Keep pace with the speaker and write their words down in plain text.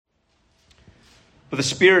But the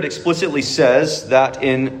Spirit explicitly says that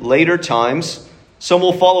in later times, some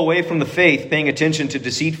will fall away from the faith, paying attention to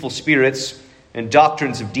deceitful spirits and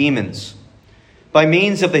doctrines of demons, by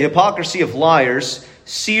means of the hypocrisy of liars,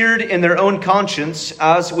 seared in their own conscience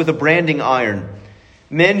as with a branding iron.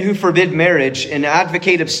 Men who forbid marriage and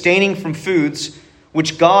advocate abstaining from foods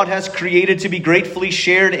which God has created to be gratefully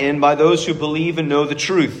shared in by those who believe and know the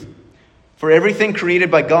truth. For everything created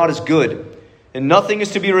by God is good, and nothing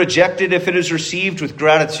is to be rejected if it is received with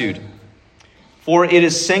gratitude. For it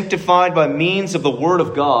is sanctified by means of the word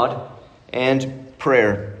of God and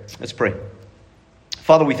prayer. Let's pray.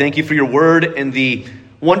 Father, we thank you for your word and the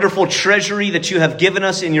wonderful treasury that you have given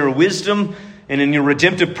us in your wisdom and in your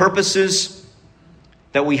redemptive purposes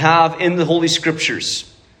that we have in the Holy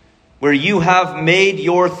Scriptures, where you have made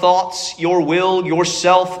your thoughts, your will,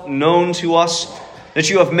 yourself known to us, that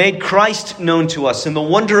you have made Christ known to us in the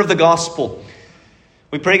wonder of the gospel.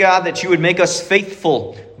 We pray, God, that you would make us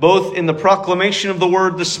faithful, both in the proclamation of the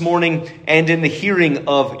word this morning and in the hearing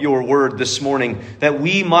of your word this morning, that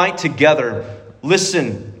we might together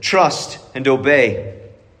listen, trust, and obey.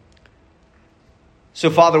 So,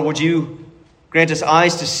 Father, would you grant us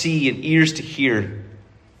eyes to see and ears to hear?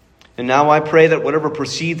 And now I pray that whatever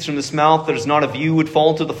proceeds from this mouth that is not of you would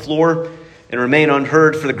fall to the floor and remain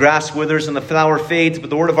unheard, for the grass withers and the flower fades, but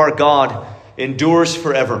the word of our God endures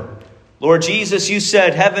forever. Lord Jesus, you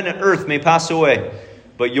said heaven and earth may pass away,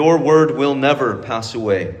 but your word will never pass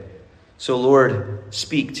away. So, Lord,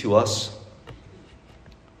 speak to us.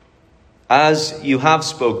 As you have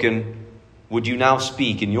spoken, would you now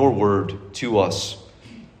speak in your word to us?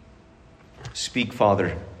 Speak,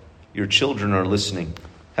 Father. Your children are listening.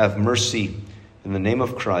 Have mercy in the name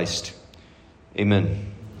of Christ.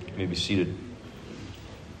 Amen. You may be seated.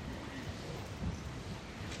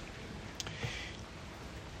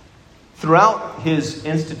 Throughout his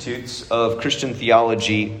Institutes of Christian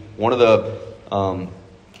Theology, one of the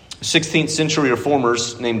 16th century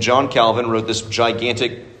reformers named John Calvin wrote this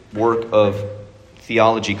gigantic work of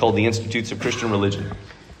theology called the Institutes of Christian Religion.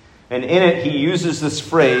 And in it, he uses this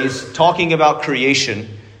phrase, talking about creation.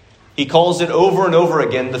 He calls it over and over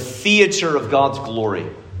again, the theater of God's glory.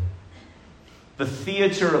 The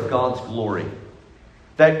theater of God's glory.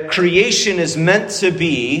 That creation is meant to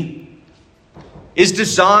be, is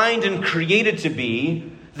designed and created to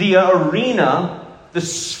be the arena, the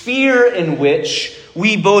sphere in which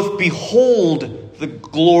we both behold the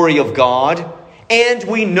glory of God and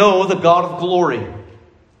we know the God of glory.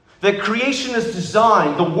 That creation is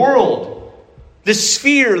designed, the world, the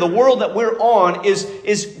sphere, the world that we're on is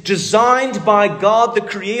designed by God the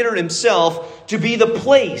Creator himself to be the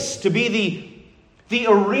place, to be the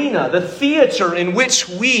arena, the theater in which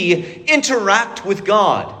we interact with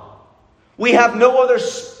God. We have no other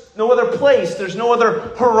place. There's no other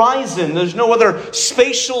horizon. There's no other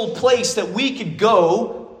spatial place that we could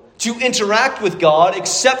go to interact with God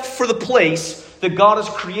except for the place that God has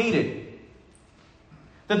created.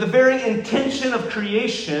 That the very intention of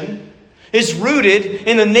creation is rooted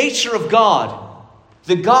in the nature of God.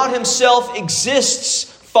 That God himself exists,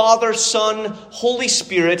 Father, Son, Holy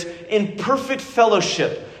Spirit, in perfect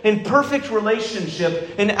fellowship, in perfect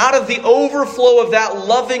relationship, and out of the overflow of that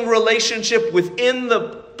loving relationship within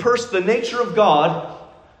the nature of God,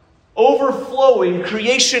 overflowing,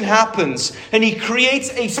 creation happens. And he creates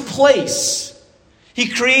a place. He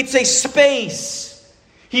creates a space.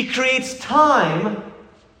 He creates time.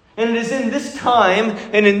 And it is in this time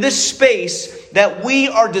and in this space that we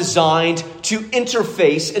are designed to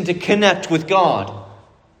interface and to connect with God.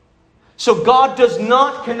 So God does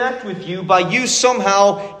not connect with you by you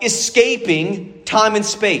somehow escaping time and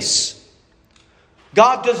space.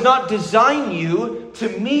 God does not design you to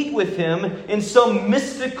meet with him in some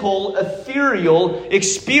mystical, ethereal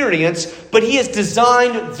experience, but he has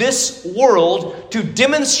designed this world to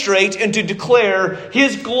demonstrate and to declare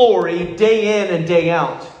his glory day in and day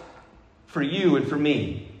out for you and for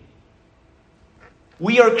me.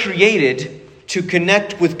 We are created to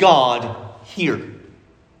connect with God here.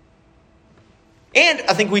 And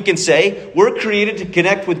I think we can say we're created to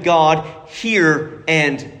connect with God here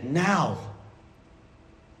and now.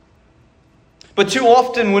 But too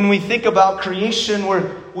often when we think about creation,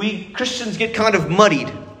 we Christians get kind of muddied.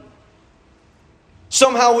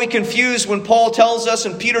 Somehow we confuse when Paul tells us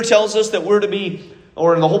and Peter tells us that we're to be,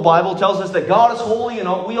 or in the whole Bible tells us that God is holy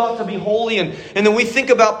and we ought to be holy. And then we think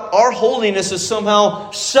about our holiness as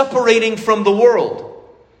somehow separating from the world.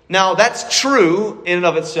 Now, that's true in and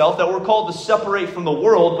of itself, that we're called to separate from the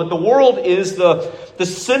world, but the world is the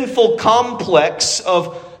sinful complex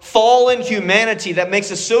of fallen humanity that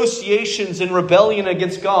makes associations in rebellion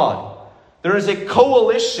against God. There is a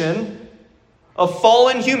coalition of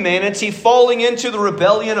fallen humanity falling into the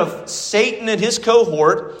rebellion of Satan and his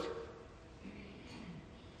cohort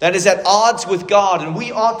that is at odds with God, and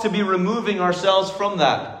we ought to be removing ourselves from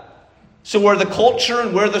that. So where the culture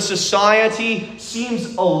and where the society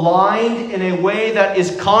seems aligned in a way that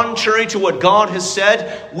is contrary to what God has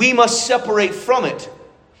said, we must separate from it.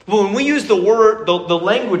 But when we use the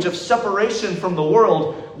language of separation from the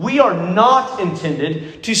world, we are not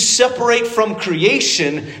intended to separate from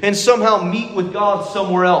creation and somehow meet with God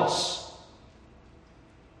somewhere else.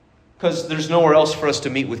 Because there's nowhere else for us to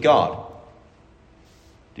meet with God.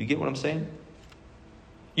 Do you get what I'm saying?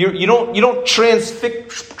 You don't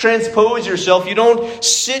transpose yourself. You don't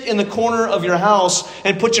sit in the corner of your house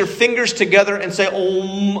and put your fingers together and say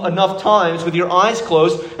Om enough times with your eyes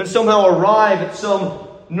closed and somehow arrive at some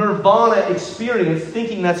nirvana experience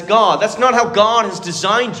thinking that's God. That's not how God has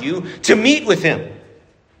designed you to meet with Him.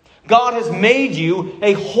 God has made you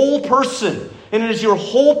a whole person. And it is your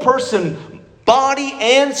whole person, body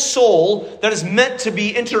and soul, that is meant to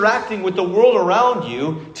be interacting with the world around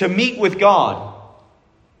you to meet with God.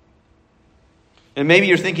 And maybe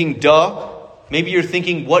you're thinking, duh. Maybe you're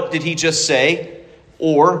thinking, what did he just say?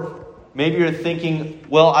 Or maybe you're thinking,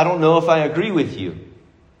 well, I don't know if I agree with you.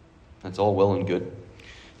 That's all well and good.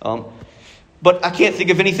 But I can't think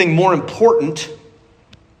of anything more important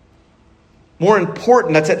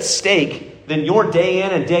that's at stake than your day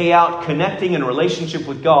in and day out connecting in relationship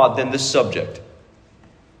with God than this subject.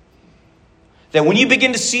 That when you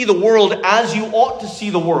begin to see the world as you ought to see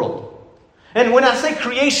the world, and when I say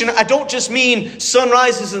creation, I don't just mean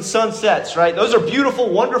sunrises and sunsets, right? Those are beautiful,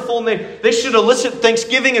 wonderful, and they should elicit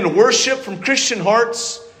thanksgiving and worship from Christian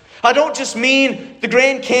hearts. I don't just mean the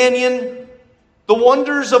Grand Canyon, the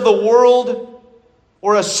wonders of the world,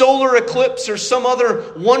 or a solar eclipse or some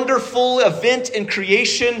other wonderful event in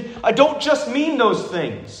creation. I don't just mean those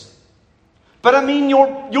things. But I mean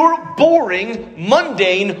your boring,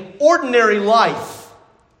 mundane, ordinary life.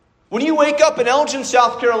 When you wake up in Elgin,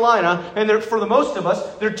 South Carolina, and for the most of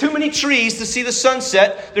us, there are too many trees to see the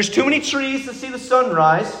sunset. There's too many trees to see the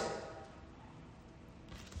sunrise.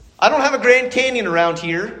 I don't have a Grand Canyon around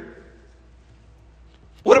here.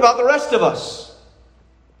 What about the rest of us?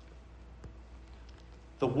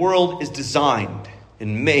 The world is designed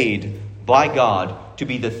and made by God to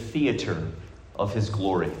be the theater of His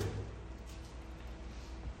glory.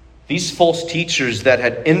 These false teachers that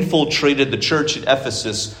had infiltrated the church at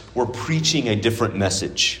Ephesus were preaching a different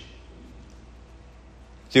message.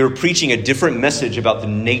 They were preaching a different message about the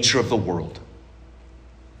nature of the world.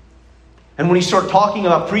 And when you start talking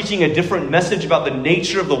about preaching a different message about the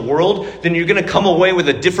nature of the world, then you're going to come away with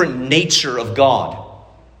a different nature of God.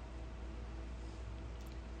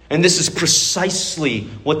 And this is precisely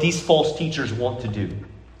what these false teachers want to do.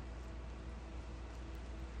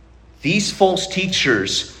 These false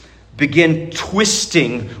teachers begin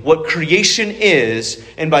twisting what creation is,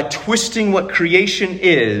 and by twisting what creation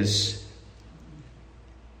is,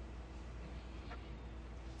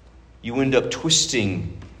 you end up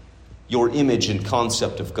twisting your image and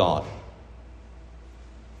concept of God.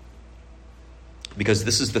 Because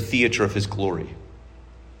this is the theater of His glory.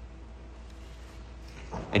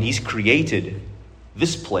 And He's created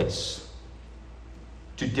this place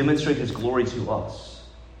to demonstrate His glory to us.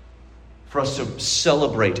 For us to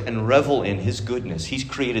celebrate and revel in His goodness. He's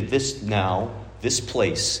created this now, this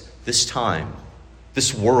place, this time,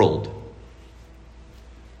 this world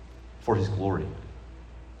for His glory.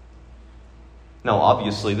 Now,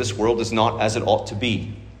 obviously, this world is not as it ought to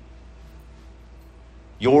be.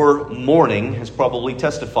 Your mourning has probably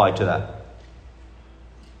testified to that.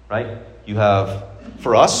 Right? You have,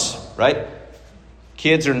 for us, right?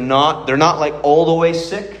 Kids they're not like all the way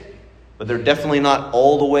sick. But they're definitely not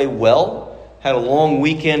all the way well. Had a long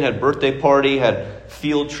weekend, had a birthday party, had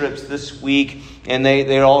field trips this week, and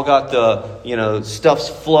they all got the, stuff's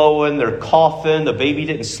flowing, they're coughing, the baby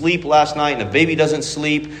didn't sleep last night, and the baby doesn't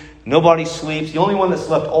sleep. Nobody sleeps. The only one that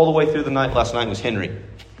slept all the way through the night last night was Henry.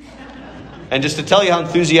 And just to tell you how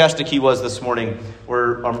enthusiastic he was this morning,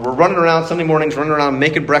 we're running around Sunday mornings, running around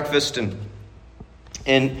making breakfast, and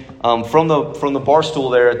from the bar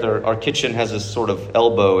stool there at our kitchen has this sort of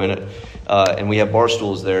elbow in it. And we have bar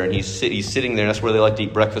stools there, and he's sitting there. That's where they like to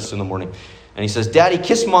eat breakfast in the morning. And he says, "Daddy,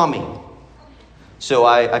 kiss Mommy." So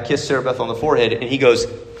I kiss Sarah Beth on the forehead, and he goes,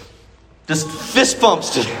 just fist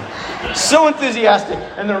bumps, just so enthusiastic.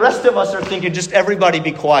 And the rest of us are thinking, just everybody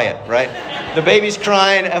be quiet, right? The baby's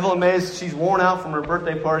crying. Evelyn Mays, she's worn out from her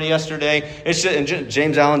birthday party yesterday. It's just, and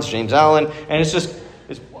James Allen, and it's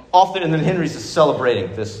often, and then Henry's just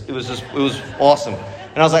celebrating this. It was awesome.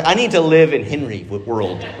 And I was like, I need to live in Henry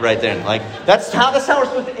world right there. Like, that's how we're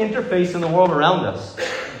supposed to interface in the world around us.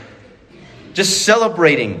 Just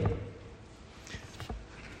celebrating.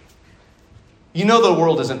 You know the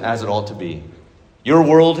world isn't as it ought to be. Your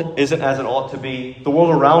world isn't as it ought to be. The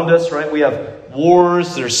world around us, right? We have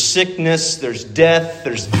wars, there's sickness, there's death,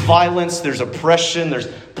 there's violence, there's oppression, there's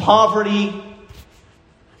poverty.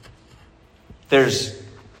 There's,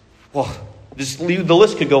 the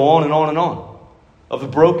list could go on and on and on of the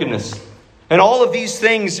brokenness. And all of these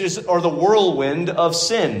things are the whirlwind of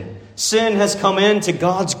sin. Sin has come into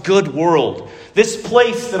God's good world. This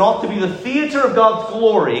place that ought to be the theater of God's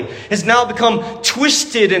glory has now become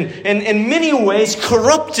twisted and in many ways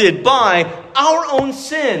corrupted by our own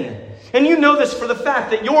sin. And you know this for the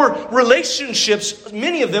fact that your relationships,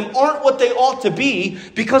 many of them, aren't what they ought to be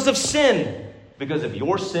because of sin. Because of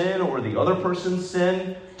your sin or the other person's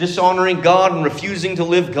sin, dishonoring God and refusing to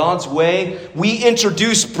live God's way, we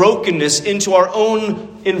introduce brokenness into our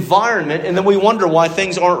own environment, and then we wonder why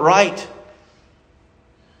things aren't right.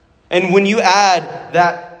 And when you add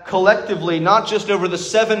that collectively, not just over the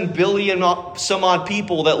 7 billion some odd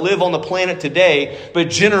people that live on the planet today, but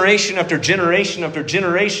generation after generation after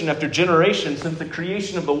generation after generation since the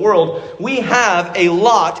creation of the world, we have a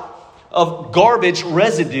lot of garbage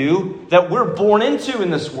residue that we're born into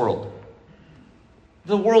in this world.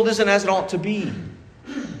 The world isn't as it ought to be.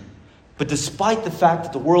 But despite the fact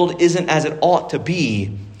that the world isn't as it ought to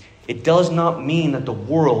be, it does not mean that the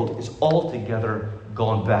world is altogether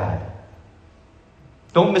gone bad.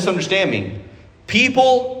 Don't misunderstand me.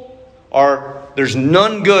 There's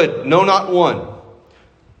none good, no, not one.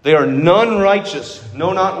 They are none righteous,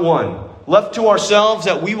 no, not one. Left to ourselves,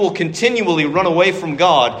 that we will continually run away from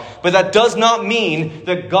God. But that does not mean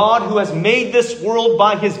that God, who has made this world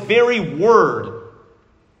by His very word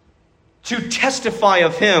to testify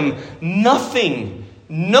of Him, nothing,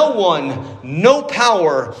 no one, no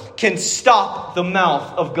power can stop the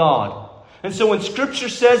mouth of God. And so when Scripture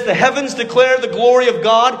says the heavens declare the glory of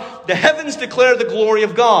God, the heavens declare the glory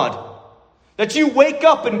of God. That you wake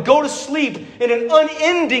up and go to sleep in an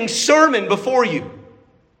unending sermon before you,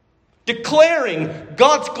 declaring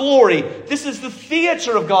God's glory. This is the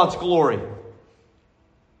theater of God's glory.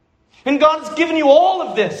 And God has given you all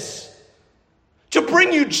of this to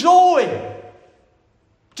bring you joy,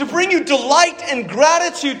 to bring you delight and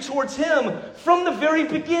gratitude towards Him from the very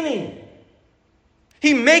beginning.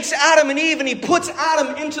 He makes Adam and Eve and He puts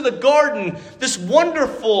Adam into the garden, this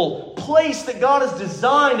wonderful place that God has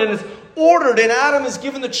designed and has ordered, and Adam is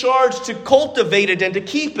given the charge to cultivate it and to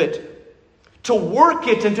keep it, to work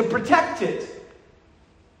it and to protect it.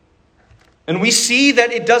 And we see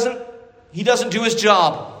that he doesn't do his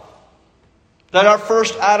job. That our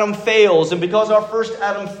first Adam fails. And because our first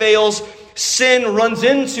Adam fails, sin runs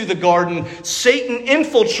into the garden. Satan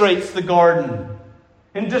infiltrates the garden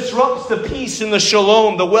and disrupts the peace and the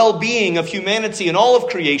shalom, the well-being of humanity and all of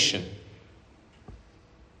creation.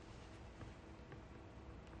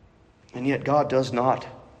 And yet God does not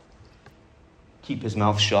keep His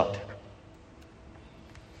mouth shut.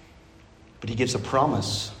 But He gives a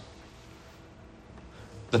promise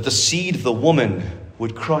that the seed of the woman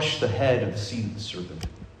would crush the head of the seed of the serpent.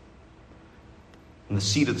 And the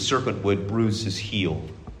seed of the serpent would bruise his heel.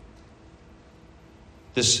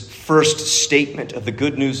 This first statement of the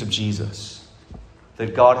good news of Jesus,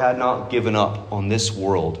 that God had not given up on this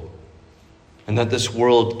world, and that this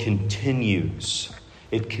world continues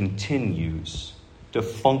to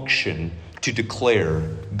function, to declare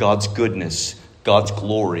God's goodness, God's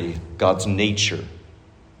glory, God's nature.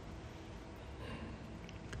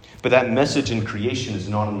 But that message in creation is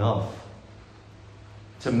not enough.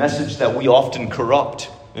 It's a message that we often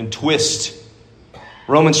corrupt and twist.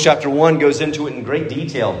 Romans chapter 1 goes into it in great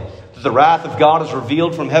detail. The wrath of God is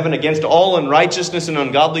revealed from heaven against all unrighteousness and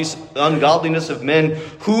ungodliness of men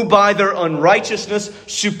who by their unrighteousness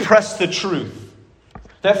suppress the truth.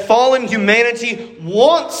 That fallen humanity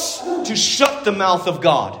wants to shut the mouth of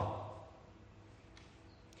God.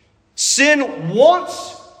 Sin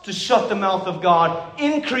wants to shut the mouth of God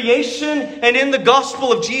in creation and in the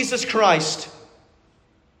gospel of Jesus Christ.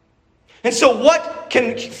 And so what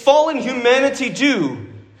can fallen humanity do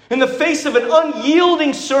in the face of an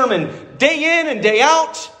unyielding sermon, day in and day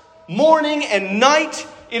out, morning and night?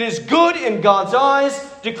 It is good in God's eyes,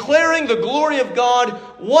 declaring the glory of God.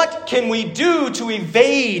 What can we do to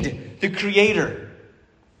evade the Creator?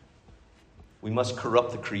 We must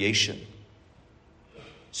corrupt the creation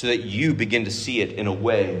so that you begin to see it in a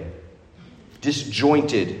way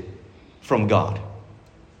disjointed from God.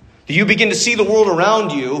 You begin to see the world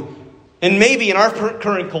around you, and maybe in our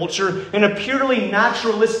current culture, in a purely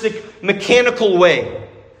naturalistic, mechanical way.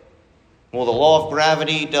 Well, the law of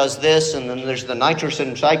gravity does this, and then there's the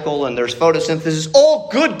nitrogen cycle, and there's photosynthesis. All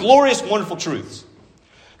good, glorious, wonderful truths.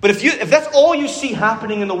 But if that's all you see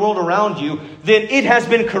happening in the world around you, then it has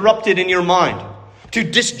been corrupted in your mind to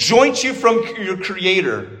disjoint you from your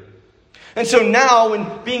Creator. And so now, in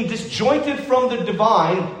being disjointed from the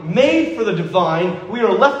divine, made for the divine, we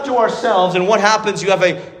are left to ourselves. And what happens? You have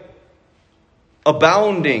a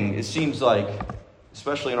abounding, it seems like,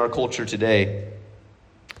 especially in our culture today,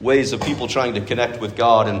 ways of people trying to connect with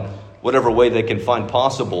God in whatever way they can find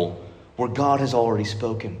possible, where God has already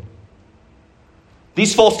spoken.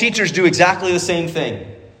 These false teachers do exactly the same thing.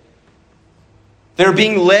 They're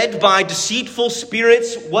being led by deceitful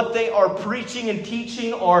spirits. What they are preaching and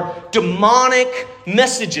teaching are demonic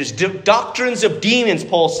messages, doctrines of demons,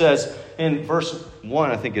 Paul says in verse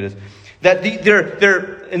 1, I think it is. That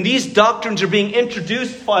and these doctrines are being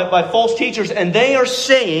introduced by false teachers, and they are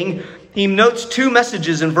saying, he notes two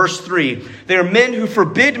messages in verse 3. They are men who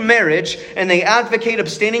forbid marriage, and they advocate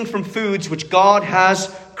abstaining from foods which God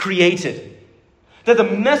has created. That the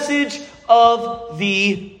message of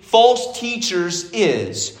the false teachers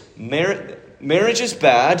is marriage is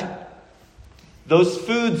bad, those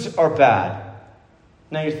foods are bad.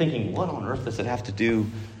 Now you're thinking, what on earth does it have to do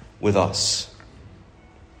with us?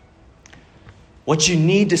 What you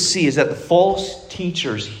need to see is that the false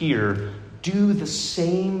teachers here do the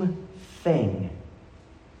same thing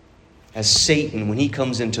as Satan when he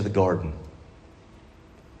comes into the garden.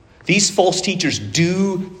 These false teachers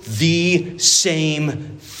do the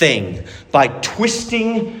same thing. By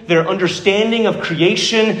twisting their understanding of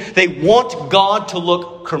creation, they want God to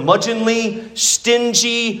look curmudgeonly,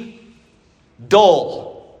 stingy,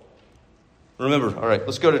 dull. Remember, all right,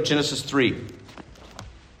 let's go to Genesis 3.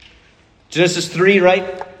 Genesis 3,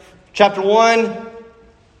 right? Chapter 1,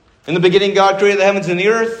 in the beginning God created the heavens and the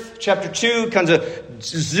earth. Chapter 2 kind of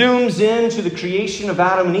zooms into the creation of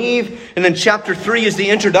Adam and Eve. And then chapter 3 is the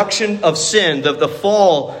introduction of sin, the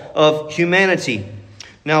fall of humanity.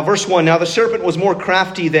 Now, verse 1, now the serpent was more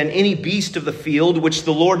crafty than any beast of the field which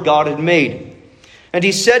the Lord God had made. And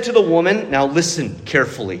he said to the woman, now listen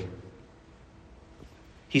carefully.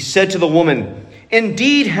 He said to the woman,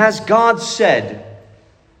 indeed has God said,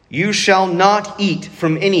 you shall not eat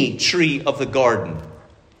from any tree of the garden.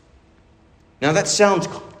 Now that sounds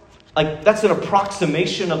like that's an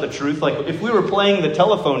approximation of the truth. Like if we were playing the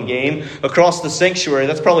telephone game across the sanctuary,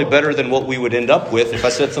 that's probably better than what we would end up with. If I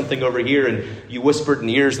said something over here and you whispered in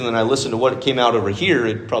the ears and then I listened to what came out over here,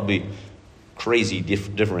 it'd probably be crazy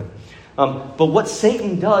different. But what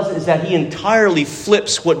Satan does is that he entirely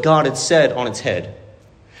flips what God had said on its head.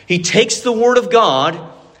 He takes the word of God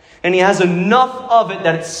and he has enough of it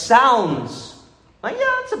that it sounds like,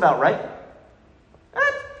 yeah, that's about right.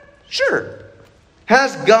 Sure.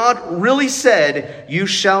 Has God really said, you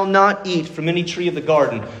shall not eat from any tree of the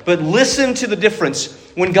garden? But listen to the difference.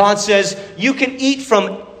 When God says, you can eat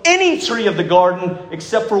from any tree of the garden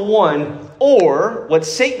except for one. Or what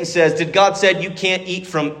Satan says, did God said you can't eat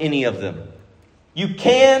from any of them? You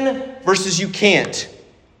can versus you can't.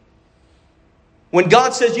 When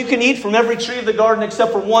God says you can eat from every tree of the garden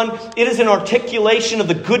except for one, it is an articulation of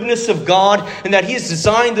the goodness of God and that he has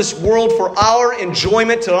designed this world for our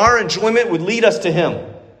enjoyment, and our enjoyment would lead us to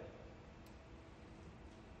him.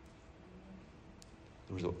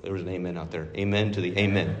 There was an amen out there. Amen to the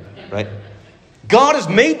amen, right? God has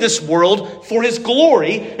made this world for his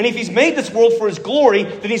glory, and if he's made this world for his glory,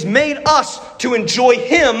 then he's made us to enjoy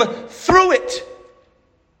him through it.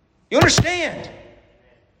 You understand?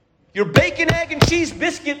 Your bacon, egg, and cheese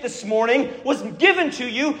biscuit this morning was given to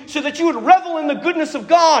you so that you would revel in the goodness of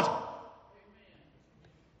God.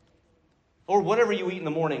 Or whatever you eat in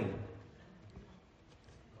the morning.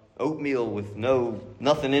 Oatmeal with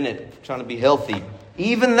nothing in it, trying to be healthy.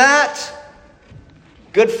 Even that,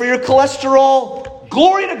 good for your cholesterol.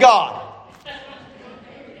 Glory to God.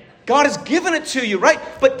 God has given it to you, right?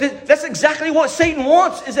 But that's exactly what Satan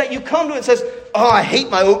wants, is that you come to it and says, oh, I hate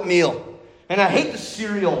my oatmeal. And I hate the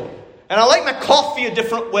cereal. And I like my coffee a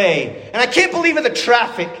different way. And I can't believe in the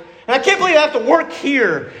traffic. And I can't believe I have to work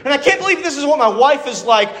here. And I can't believe this is what my wife is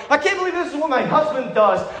like. I can't believe this is what my husband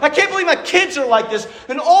does. I can't believe my kids are like this.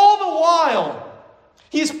 And all the while,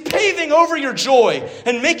 he's paving over your joy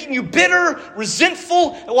and making you bitter,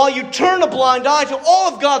 resentful, while you turn a blind eye to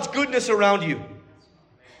all of God's goodness around you.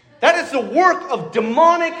 That is the work of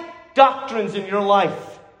demonic doctrines in your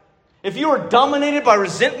life. If you are dominated by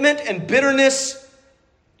resentment and bitterness,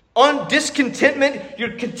 discontentment,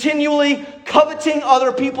 you're continually coveting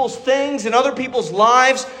other people's things and other people's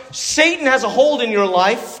lives, Satan has a hold in your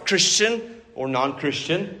life, Christian or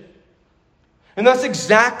non-Christian. And that's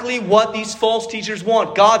exactly what these false teachers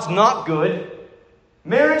want. God's not good.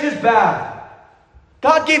 Marriage is bad.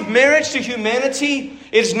 God gave marriage to humanity.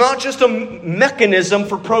 It's not just a mechanism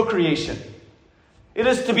for procreation. It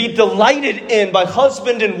is to be delighted in by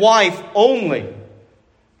husband and wife only.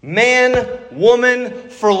 Man, woman,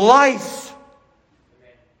 for life.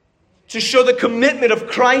 To show the commitment of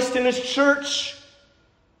Christ and His church.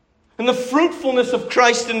 And the fruitfulness of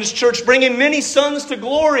Christ and His church, bringing many sons to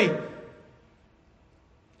glory.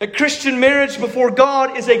 A Christian marriage before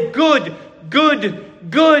God is a good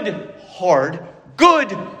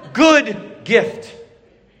gift.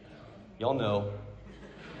 Y'all know.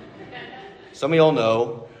 Some of y'all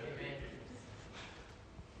know.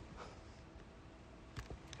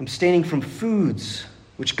 Abstaining from foods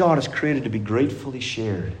which God has created to be gratefully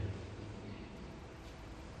shared.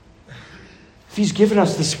 If He's given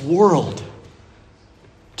us this world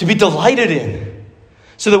to be delighted in,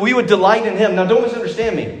 so that we would delight in Him. Now don't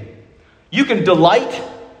misunderstand me. You can delight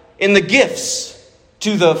in the gifts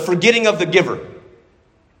to the forgetting of the giver. You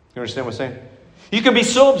understand what I'm saying? You can be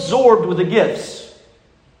so absorbed with the gifts,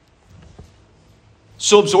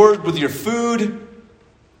 so absorbed with your food,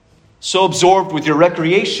 so absorbed with your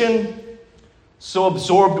recreation, so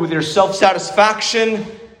absorbed with your self-satisfaction.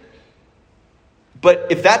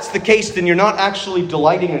 But if that's the case, then you're not actually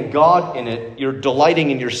delighting in God in it. You're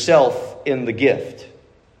delighting in yourself in the gift.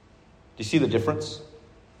 Do you see the difference?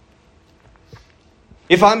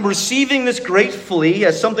 If I'm receiving this gratefully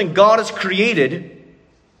as something God has created,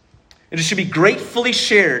 it should be gratefully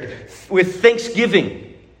shared with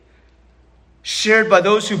thanksgiving. Shared by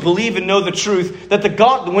those who believe and know the truth. That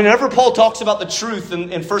whenever Paul talks about the truth in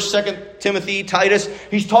 1st, 2nd Timothy, Titus,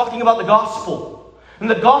 he's talking about the gospel. And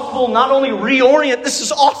the gospel not only this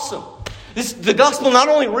is awesome. The gospel not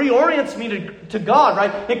only reorients me to God,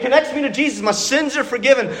 right? It connects me to Jesus. My sins are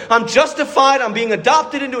forgiven. I'm justified. I'm being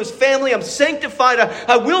adopted into His family. I'm sanctified.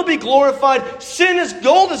 I will be glorified. Sin is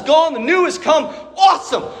old is gone. The new has come.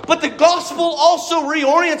 Awesome. But the gospel also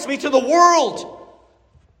reorients me to the world.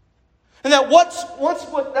 And that what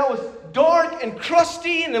that was dark and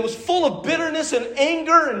crusty and it was full of bitterness and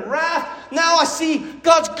anger and wrath, now I see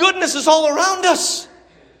God's goodness is all around us.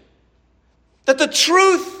 That the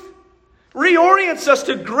truth reorients us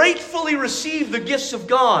to gratefully receive the gifts of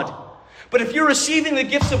God. But if you're receiving the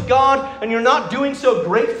gifts of God and you're not doing so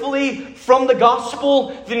gratefully from the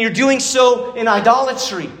gospel, then you're doing so in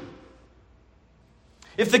idolatry.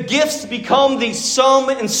 If the gifts become the sum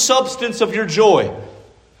and substance of your joy,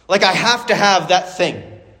 like I have to have that thing,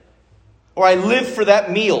 or I live for that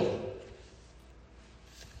meal,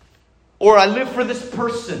 or I live for this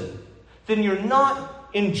person, then you're not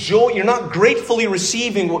gratefully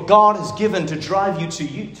receiving what God has given to drive you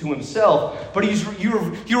to Himself, but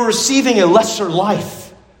you're receiving a lesser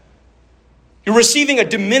life. You're receiving a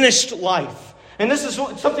diminished life. And this is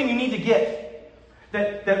something you need to get.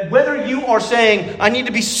 That whether you are saying, I need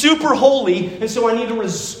to be super holy, and so I need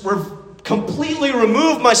to completely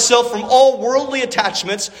remove myself from all worldly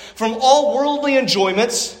attachments, from all worldly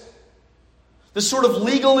enjoyments, the sort of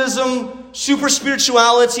legalism, super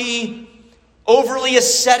spirituality, overly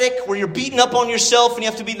ascetic, where you're beating up on yourself and you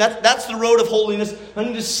have to be, that's the road of holiness. I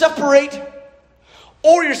need to separate.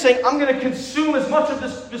 Or you're saying, I'm going to consume as much of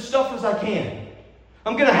this stuff as I can.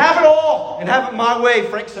 I'm going to have it all and have it my way,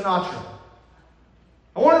 Frank Sinatra.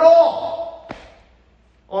 I want it all.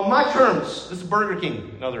 On my terms. This is Burger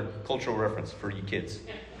King, another cultural reference for you kids.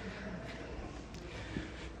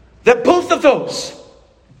 That both of those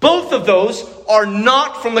are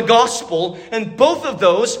not from the gospel, and both of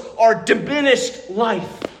those are diminished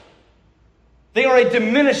life. They are a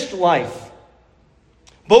diminished life.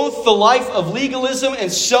 Both the life of legalism and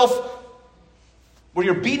where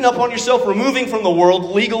you're beating up on yourself, removing from the world,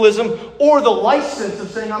 legalism, or the license of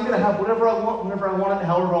saying, I'm going to have whatever I want, whenever I want it,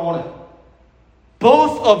 however I want it.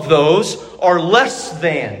 Both of those are less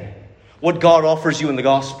than what God offers you in the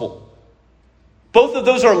gospel. Both of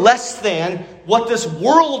those are less than what this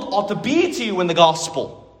world ought to be to you in the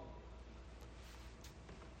gospel.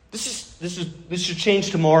 This should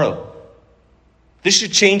change tomorrow. This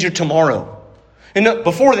should change your tomorrow. And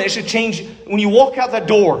before that, it should change when you walk out that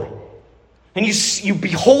door and you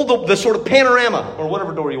behold the sort of panorama, or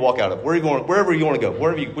whatever door you walk out of, wherever you want to go,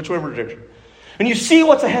 whichever direction, and you see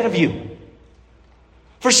what's ahead of you.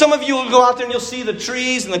 For some of you, will go out there and you'll see the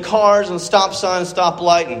trees and the cars and the stop sign,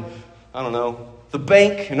 stoplight, and I don't know, the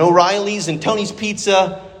bank and O'Reilly's and Tony's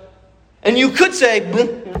Pizza. And you could say,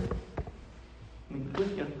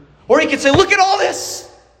 or you could say, look at all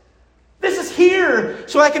this. This is here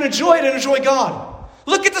so I can enjoy it and enjoy God.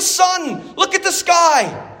 Look at the sun. Look at the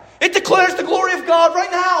sky. It declares the glory of God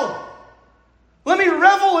right now. Let me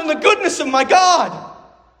revel in the goodness of my God.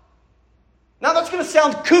 Now that's going to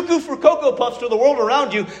sound cuckoo for Cocoa Puffs to the world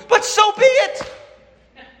around you, but so be it.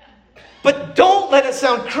 But don't let it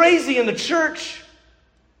sound crazy in the church.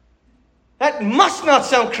 That must not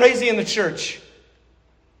sound crazy in the church.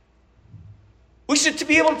 We should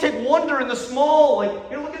be able to take wonder in the small. Like,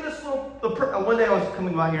 here, look at this little... One day I was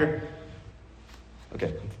coming by here.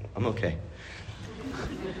 Okay, I'm okay.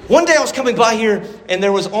 One day I was coming by here, and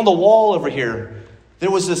there was on the wall over here,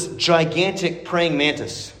 there was this gigantic praying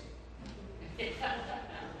mantis.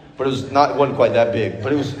 But it wasn't quite that big.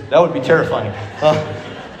 But that would be terrifying.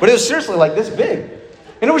 But it was seriously like this big.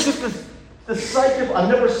 And it was just this sight of... I've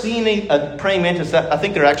never seen a praying mantis. I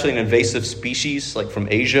think they're actually an invasive species, like from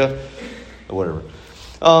Asia. Or whatever.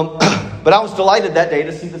 But I was delighted that day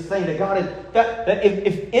to see this thing that God had... That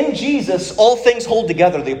if in Jesus all things hold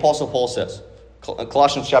together, the Apostle Paul says.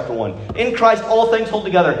 Colossians chapter 1. In Christ all things hold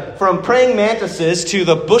together. From praying mantises to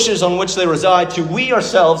the bushes on which they reside to we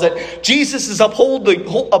ourselves, that Jesus is upholding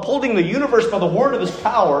the universe by the word of his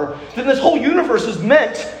power. Then this whole universe is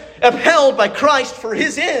upheld by Christ for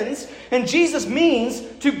his ends. And Jesus means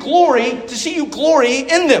to see you glory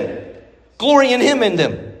in them. Glory in him in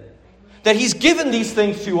them. That he's given these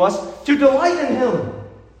things to us to delight in him.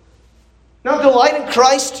 Now delight in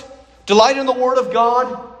Christ. Delight in the word of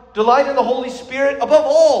God. Delight in the Holy Spirit above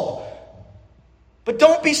all. But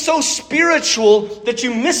don't be so spiritual that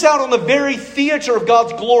you miss out on the very theater of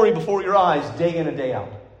God's glory before your eyes day in and day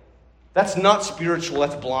out. That's not spiritual.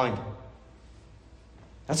 That's blind.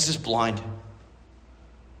 That's just blind.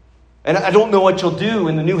 And I don't know what you'll do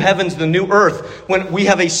in the new heavens and the new earth when we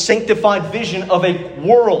have a sanctified vision of a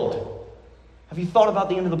world. Have you thought about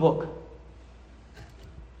the end of the book?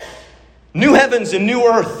 New heavens and new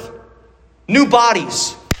earth. New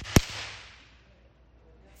bodies.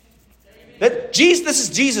 This is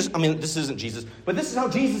Jesus. I mean, this isn't Jesus. But this is how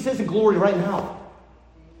Jesus is in glory right now.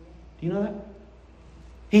 Do you know that?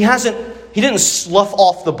 He didn't slough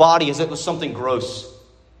off the body as it was something gross.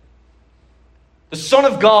 The Son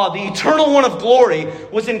of God, the eternal one of glory,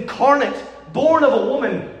 was incarnate, born of a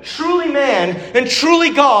woman, truly man and truly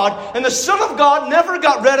God, and the Son of God never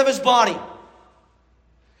got rid of his body.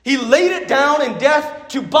 He laid it down in death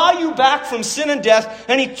to buy you back from sin and death,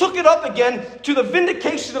 and he took it up again to the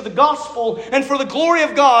vindication of the gospel, and for the glory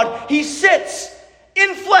of God, he sits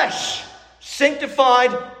in flesh,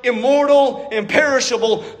 sanctified, immortal,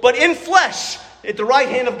 imperishable, but in flesh at the right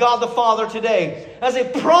hand of God the Father today, as a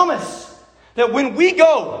promise that when we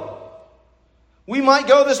go, we might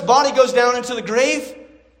go, this body goes down into the grave.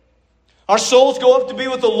 Our souls go up to be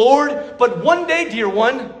with the Lord. But one day, dear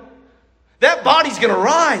one, that body's going to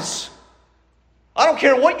rise. I don't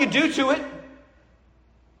care what you do to it.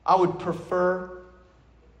 I would prefer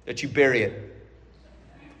that you bury it.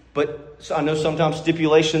 But I know sometimes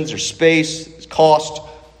stipulations or space, cost.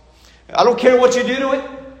 I don't care what you do to it.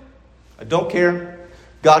 I don't care.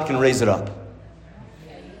 God can raise it up.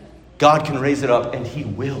 God can raise it up, and he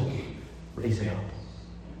will raise it up.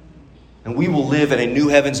 And we will live in a new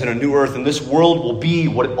heavens and a new earth, and this world will be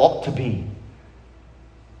what it ought to be.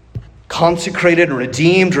 Consecrated,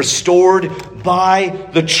 redeemed, restored by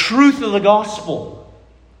the truth of the gospel.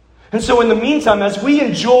 And so in the meantime, as we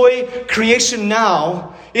enjoy creation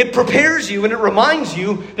now, it prepares you and it reminds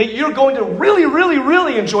you that you're going to really, really,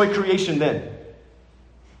 really enjoy creation then.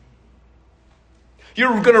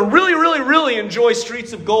 You're going to really, really, really enjoy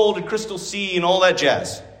streets of gold and crystal sea and all that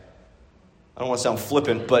jazz. I don't want to sound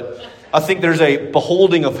flippant, but I think there's a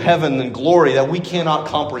beholding of heaven and glory that we cannot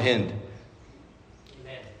comprehend.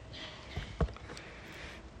 Amen.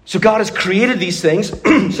 So God has created these things.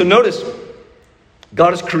 So notice,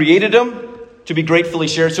 God has created them to be gratefully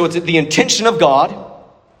shared. So it's the intention of God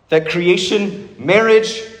that creation,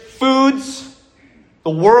 marriage, foods,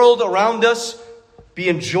 the world around us be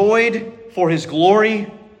enjoyed for his glory.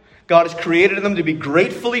 God has created them to be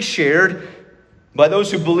gratefully shared by those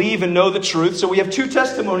who believe and know the truth. So we have two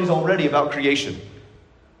testimonies already about creation.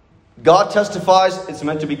 God testifies it's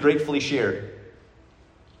meant to be gratefully shared.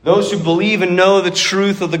 Those who believe and know the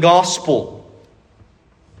truth of the gospel.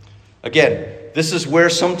 Again, this is where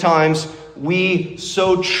sometimes we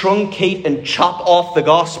so truncate and chop off the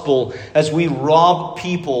gospel as we rob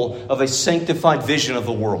people of a sanctified vision of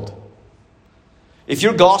the world. If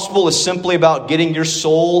your gospel is simply about getting your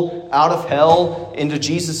soul out of hell into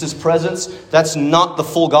Jesus' presence, that's not the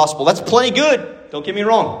full gospel. That's plenty good. Don't get me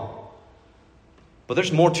wrong. But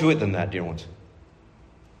there's more to it than that, dear ones.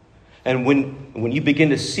 And when you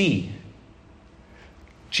begin to see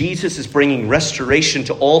Jesus is bringing restoration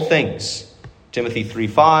to all things, Timothy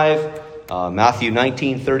 3:5, Matthew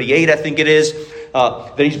 19:38, I think it is,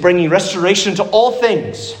 that He's bringing restoration to all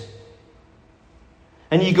things.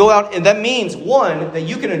 And you go out, and that means, one, that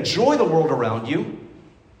you can enjoy the world around you,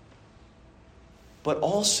 but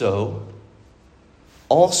also,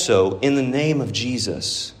 in the name of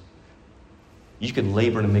Jesus, you can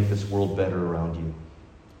labor to make this world better around you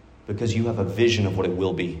because you have a vision of what it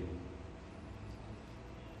will be.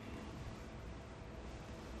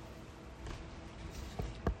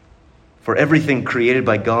 For everything created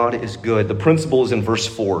by God is good. The principle is in verse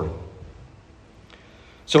 4.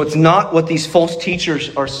 So it's not what these false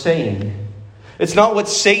teachers are saying. It's not what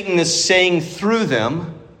Satan is saying through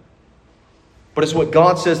them. But it's what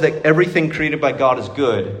God says, that everything created by God is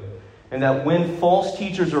good. And that when false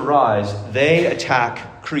teachers arise, they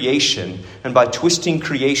attack creation. And by twisting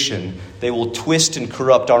creation, they will twist and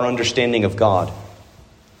corrupt our understanding of God.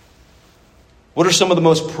 What are some of the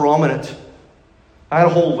most prominent? I had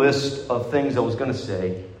a whole list of things I was going to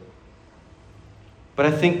say. But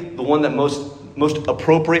I think the one that most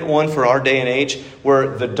appropriate one for our day and age,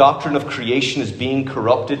 where the doctrine of creation is being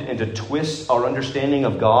corrupted and to twist our understanding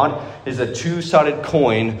of God, is a two-sided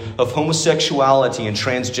coin of homosexuality and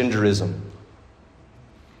transgenderism.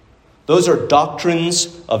 Those are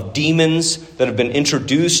doctrines of demons that have been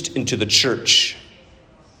introduced into the church.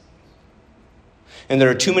 And there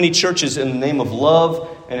are too many churches in the name of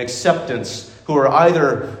love and acceptance who are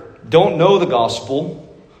either don't know the gospel,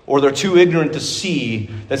 or they're too ignorant to see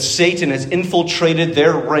that Satan has infiltrated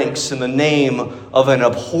their ranks in the name of an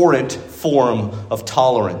abhorrent form of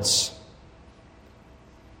tolerance.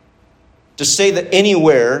 To say that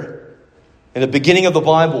anywhere in the beginning of the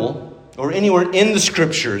Bible or anywhere in the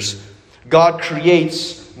Scriptures, God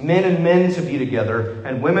creates men and men to be together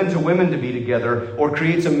and women to women to be together, or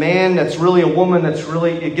creates a man that's really a woman that's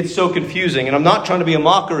really, it gets so confusing. And I'm not trying to be a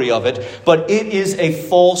mockery of it, but it is a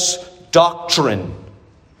false doctrine.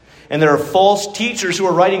 And there are false teachers who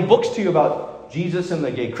are writing books to you about Jesus and the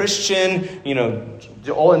gay Christian, and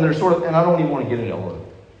they're sort of, and I don't even want to get into all of it.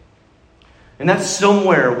 And that's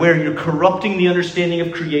somewhere where you're corrupting the understanding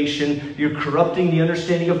of creation, you're corrupting the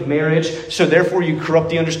understanding of marriage, so therefore you corrupt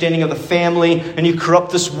the understanding of the family, and you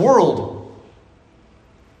corrupt this world.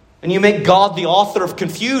 And you make God the author of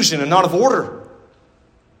confusion and not of order.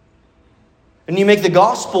 And you make the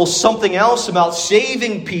gospel something else about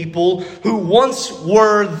saving people who once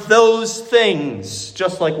were those things,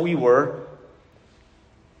 just like we were.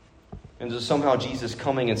 And so somehow Jesus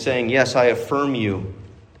coming and saying, yes, I affirm you.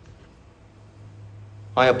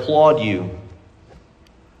 I applaud you.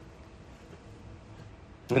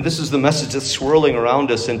 And this is the message that's swirling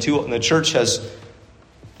around us. And the church has,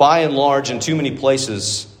 by and large, in too many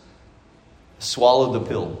places, swallowed the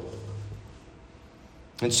pill.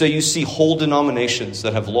 And so you see whole denominations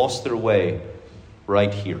that have lost their way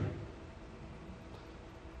right here.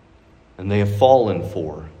 And they have fallen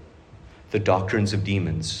for the doctrines of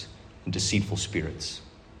demons and deceitful spirits.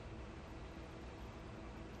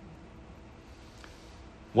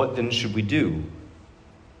 What then should we do?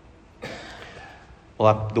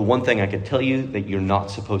 Well, the one thing I can tell you that you're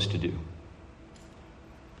not supposed to do.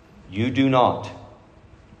 You do not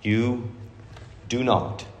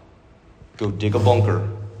go dig a bunker.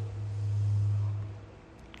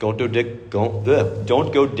 Don't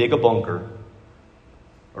go dig a bunker,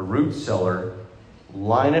 a root cellar,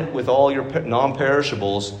 line it with all your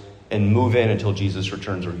non-perishables, and move in until Jesus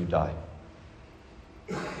returns or you die.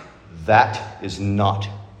 That is not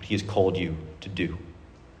what He has called you to do.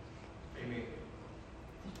 Amen.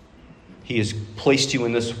 He has placed you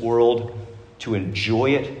in this world to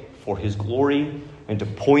enjoy it for His glory, and to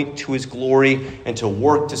point to His glory, and to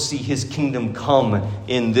work to see His kingdom come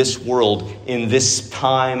in this world, in this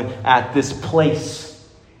time, at this place.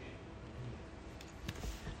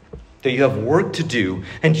 That you have work to do.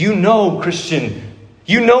 And you know, Christian,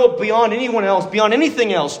 you know beyond anyone else, beyond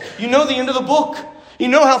anything else, you know the end of the book. You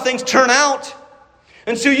know how things turn out.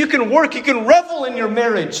 And so you can work, you can revel in your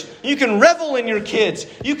marriage, you can revel in your kids,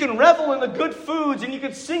 you can revel in the good foods, and you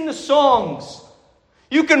can sing the songs.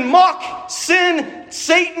 You can mock sin,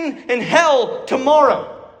 Satan, and hell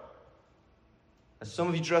tomorrow. As some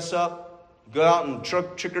of you dress up, go out and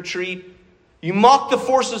trick or treat, you mock the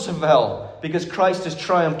forces of hell because Christ has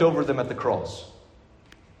triumphed over them at the cross.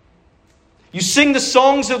 You sing the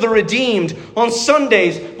songs of the redeemed on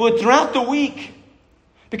Sundays, but throughout the week.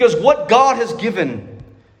 Because what God has given,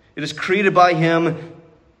 it is created by Him,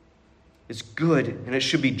 is good, and it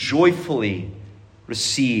should be joyfully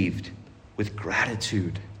received with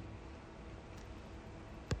gratitude.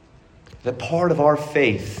 That part of our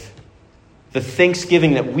faith, the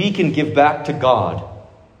thanksgiving that we can give back to God,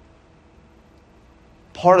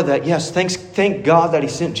 part of that, yes, thank God that He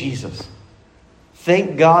sent Jesus.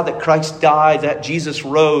 Thank God that Christ died, that Jesus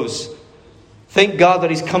rose. Thank God that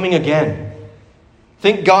He's coming again.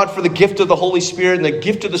 Thank God for the gift of the Holy Spirit and the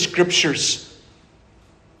gift of the Scriptures.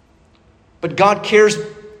 But God cares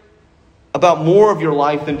about more of your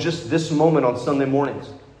life than just this moment on Sunday mornings.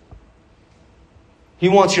 He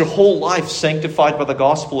wants your whole life sanctified by the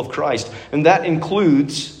gospel of Christ. And that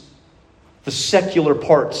includes the secular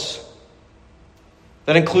parts.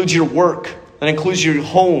 That includes your work. That includes your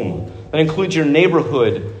home. That includes your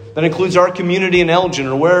neighborhood. That includes our community in Elgin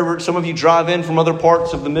or wherever some of you drive in from other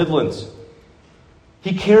parts of the Midlands.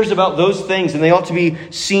 He cares about those things, and they ought to be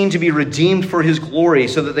seen to be redeemed for His glory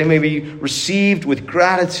so that they may be received with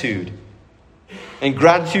gratitude. And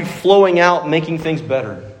gratitude flowing out, making things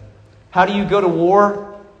better. How do you go to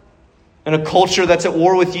war in a culture that's at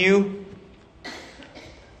war with you?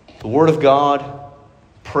 The Word of God,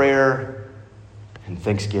 prayer, and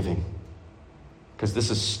thanksgiving. Because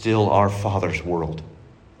this is still our Father's world.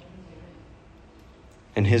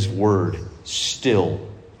 And His Word still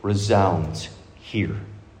resounds here.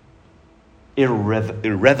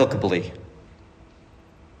 Irrevocably.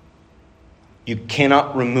 You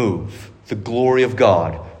cannot remove the glory of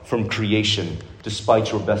God from creation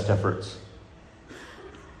despite your best efforts.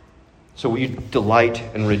 So we delight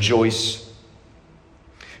and rejoice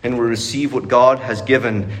and we receive what God has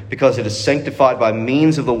given because it is sanctified by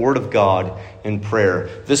means of the Word of God in prayer.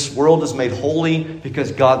 This world is made holy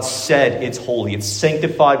because God said it's holy. It's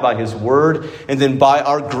sanctified by His Word and then by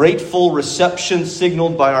our grateful reception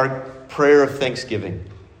signaled by our prayer of thanksgiving.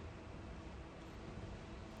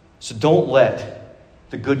 So don't let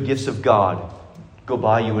the good gifts of God go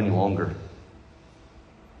by you any longer.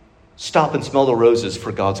 Stop and smell the roses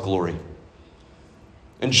for God's glory.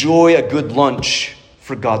 Enjoy a good lunch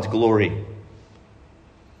for God's glory.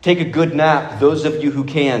 Take a good nap, those of you who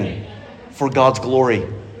can, for God's glory.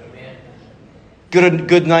 Get a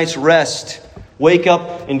good night's rest. Wake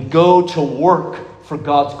up and go to work for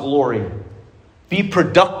God's glory. Be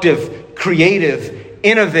productive, creative,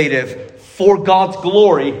 innovative for God's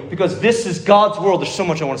glory, because this is God's world. There's so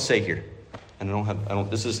much I want to say here. And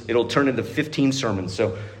it'll turn into 15 sermons,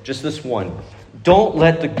 so just this one. Don't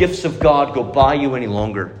let the gifts of God go by you any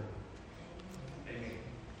longer.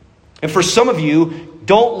 And for some of you,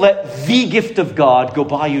 don't let the gift of God go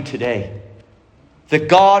by you today. That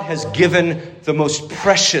God has given the most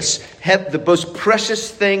precious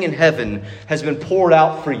thing in heaven has been poured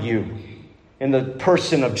out for you in the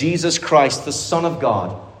person of Jesus Christ, the Son of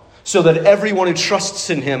God. So that everyone who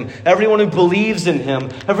trusts in Him, everyone who believes in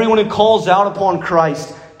Him, everyone who calls out upon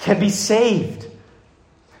Christ can be saved.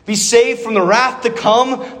 Be saved from the wrath to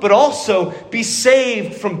come, but also be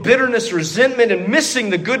saved from bitterness, resentment, and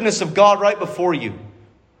missing the goodness of God right before you.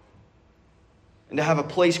 And to have a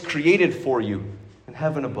place created for you in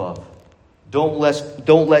heaven above. Don't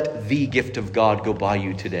let the gift of God go by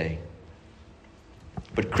you today.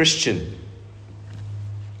 But Christian,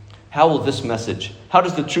 how will this message, how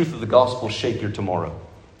does the truth of the gospel shape your tomorrow?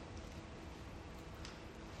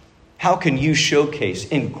 How can you showcase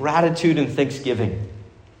in gratitude and thanksgiving?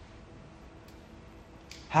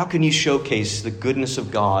 How can you showcase the goodness of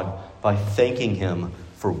God by thanking Him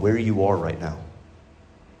for where you are right now?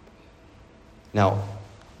 Now,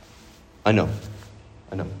 I know.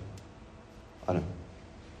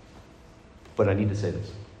 But I need to say this.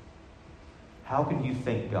 How can you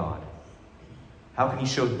thank God? How can you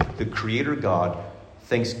show the Creator God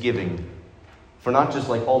thanksgiving for not just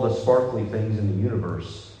like all the sparkly things in the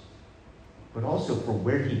universe, but also for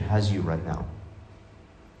where He has you right now?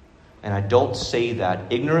 And I don't say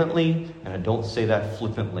that ignorantly, and I don't say that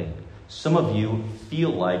flippantly. Some of you feel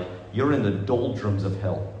like you're in the doldrums of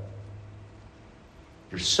hell.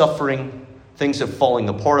 You're suffering. Things are falling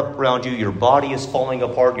apart around you. Your body is falling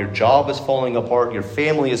apart. Your job is falling apart. Your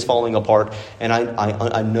family is falling apart. And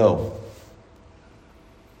I know.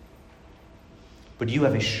 But you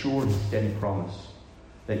have a sure and steady promise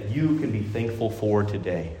that you can be thankful for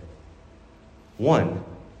today. One,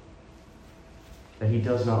 that He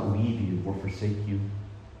does not leave you or forsake you.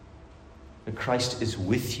 That Christ is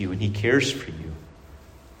with you and He cares for you.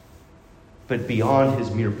 But beyond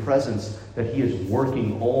His mere presence, that He is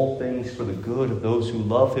working all things for the good of those who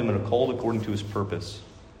love Him and are called according to His purpose.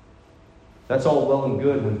 That's all well and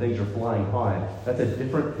good when things are flying high. That's a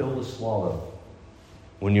different pill to swallow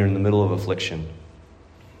when you're in the middle of affliction.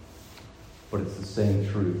 But it's the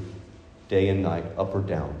same truth, day and night, up or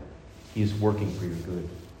down. He is working for your good.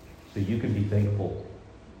 So you can be thankful.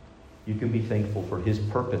 You can be thankful for His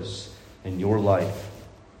purpose in your life.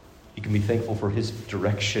 You can be thankful for His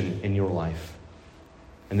direction in your life.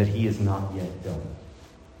 And that He is not yet done.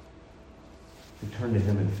 So turn to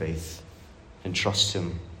Him in faith. and trust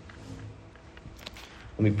him.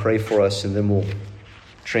 Let me pray for us, and then we'll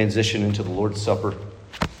transition into the Lord's Supper.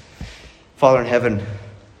 Father in heaven,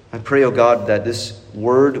 I pray, O God, that this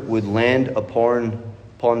word would land upon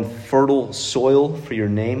fertile soil for your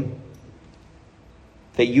name,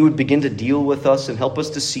 that you would begin to deal with us and help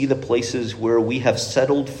us to see the places where we have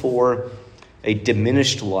settled for a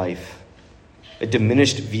diminished life, a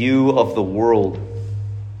diminished view of the world,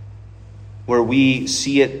 where we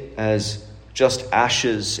see it as just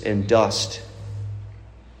ashes and dust.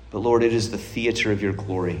 But Lord, it is the theater of your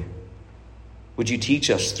glory. Would you teach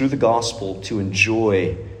us through the gospel to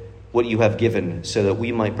enjoy what you have given so that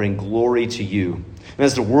we might bring glory to you? And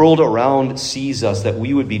as the world around sees us, that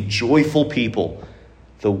we would be joyful people,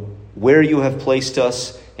 where you have placed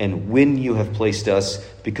us and when you have placed us,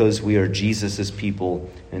 because we are Jesus' people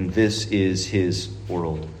and this is his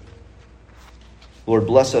world. Lord,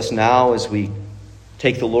 bless us now as we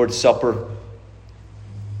take the Lord's Supper.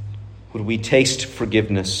 Would we taste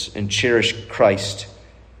forgiveness and cherish Christ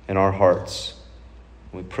in our hearts?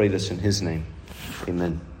 We pray this in his name.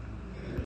 Amen.